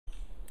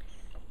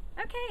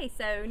Okay,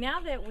 so now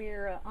that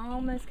we're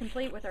almost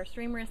complete with our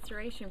stream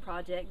restoration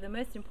project, the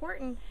most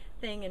important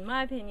thing, in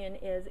my opinion,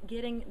 is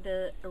getting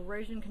the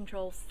erosion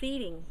control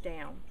seeding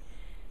down.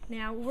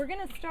 Now, we're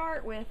going to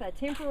start with a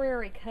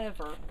temporary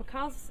cover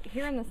because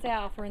here in the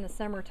south, or in the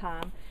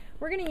summertime,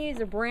 we're going to use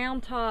a brown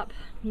top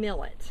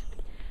millet.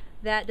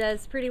 That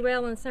does pretty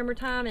well in the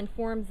summertime and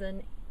forms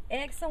an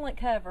excellent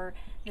cover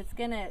that's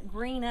going to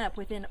green up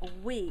within a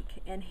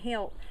week and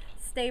help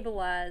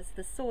stabilize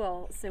the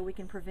soil so we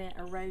can prevent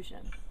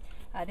erosion.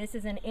 This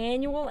is an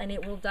annual and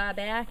it will die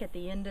back at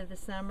the end of the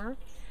summer.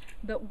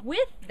 But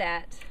with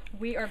that,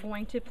 we are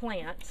going to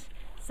plant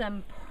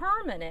some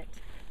permanent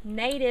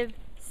native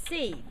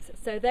seeds.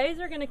 So those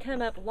are going to come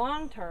up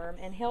long term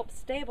and help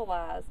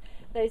stabilize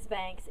those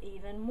banks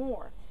even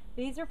more.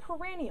 These are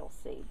perennial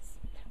seeds.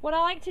 What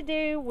I like to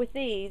do with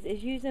these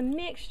is use a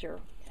mixture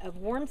of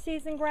warm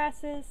season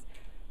grasses,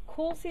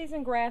 cool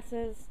season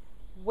grasses,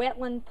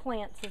 wetland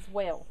plants as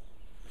well.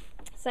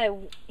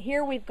 So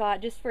here we've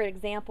got, just for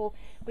example,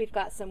 we've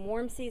got some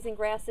warm season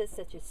grasses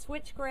such as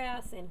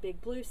switchgrass and big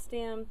blue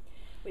stem.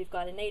 We've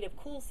got a native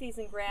cool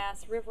season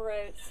grass, river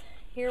oats.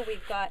 Here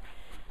we've got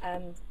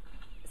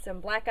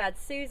some black-eyed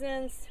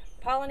Susans,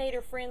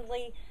 pollinator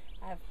friendly,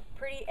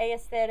 pretty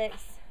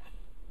aesthetics.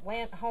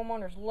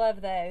 Homeowners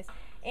love those.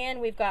 And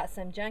we've got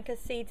some juncus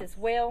seeds as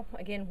well,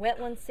 again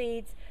wetland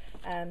seeds.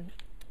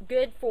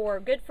 Good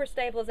for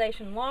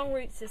stabilization, long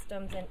root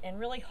systems, and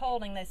really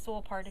holding those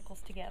soil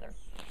particles together.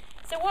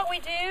 So what we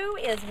do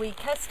is we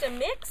custom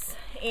mix,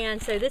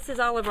 and so this is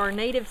all of our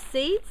native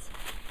seeds,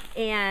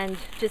 and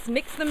just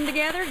mix them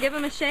together, give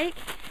them a shake,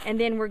 and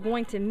then we're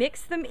going to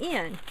mix them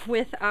in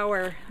with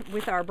our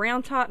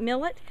brown top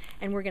millet,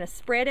 and we're going to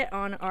spread it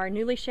on our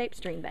newly shaped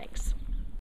stream banks.